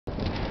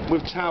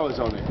with towers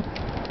on it.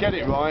 Get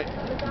it right.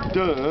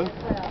 Duh.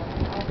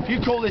 If you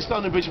call this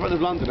London Bridge in front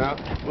of London out,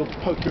 we'll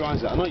poke your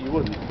eyes out. I know you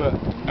wouldn't, but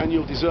and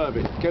you'll deserve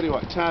it. Get it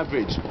right. Tower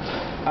Bridge.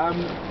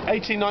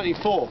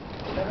 1894.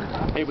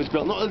 It was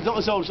built. Not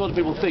as old as a lot of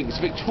people think. It's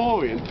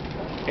Victorian.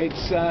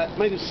 It's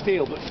made of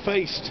steel, but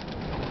faced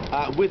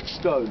with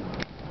stone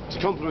to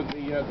complement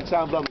the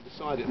town of London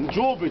beside it. And the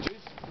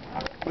drawbridges,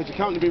 which are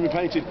currently being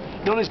repainted,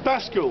 known as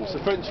bascules, the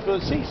French for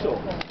seesaw.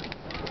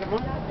 Is that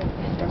right?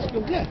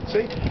 Bascule? Yeah.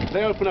 See,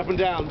 they open up and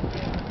down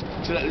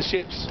to let the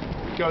ships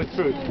go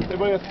through. They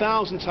weigh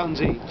 1,000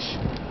 tons each.